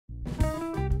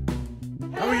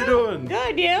How are you doing?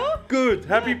 Good, you? Good.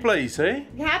 Happy place, eh?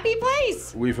 Happy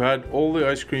place. We've had all the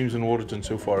ice creams in Waterton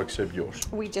so far except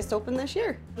yours. We just opened this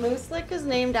year. Moose Lick is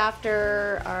named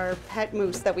after our pet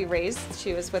moose that we raised.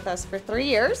 She was with us for 3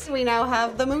 years. We now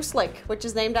have the Moose Lick, which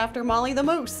is named after Molly the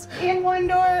moose. In one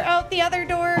door, out the other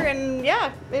door, and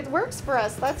yeah, it works for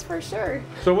us, that's for sure.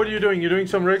 So what are you doing? You're doing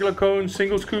some regular cones,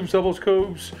 single scoops, double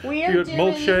scoops? We are you got doing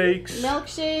milkshakes.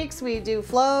 Milkshakes, we do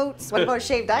floats. What about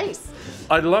shaved ice?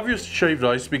 I love your shaved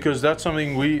ice because that's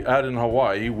something we had in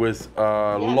Hawaii with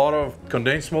a lot of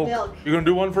condensed milk. You gonna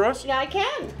do one for us? Yeah, I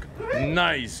can.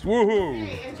 Nice. Woohoo.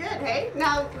 Hey, good, hey?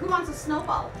 Now, who wants a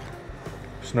snowball?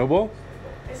 Snowball?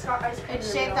 It's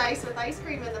shaved ice with ice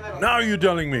cream in the middle. Now you're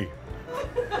telling me.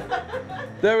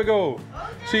 There we go. Okay.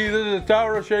 See, this is a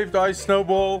tower of shaved ice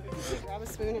snowball. Grab a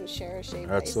spoon and share a shaved ice.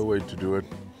 That's the way to do it.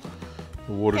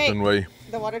 The Waterton way.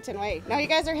 The Waterton way. Now you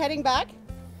guys are heading back?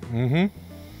 Mm-hmm.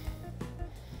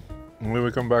 And then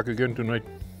we come back again tonight.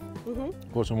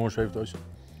 For some more shaved ice.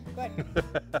 Good.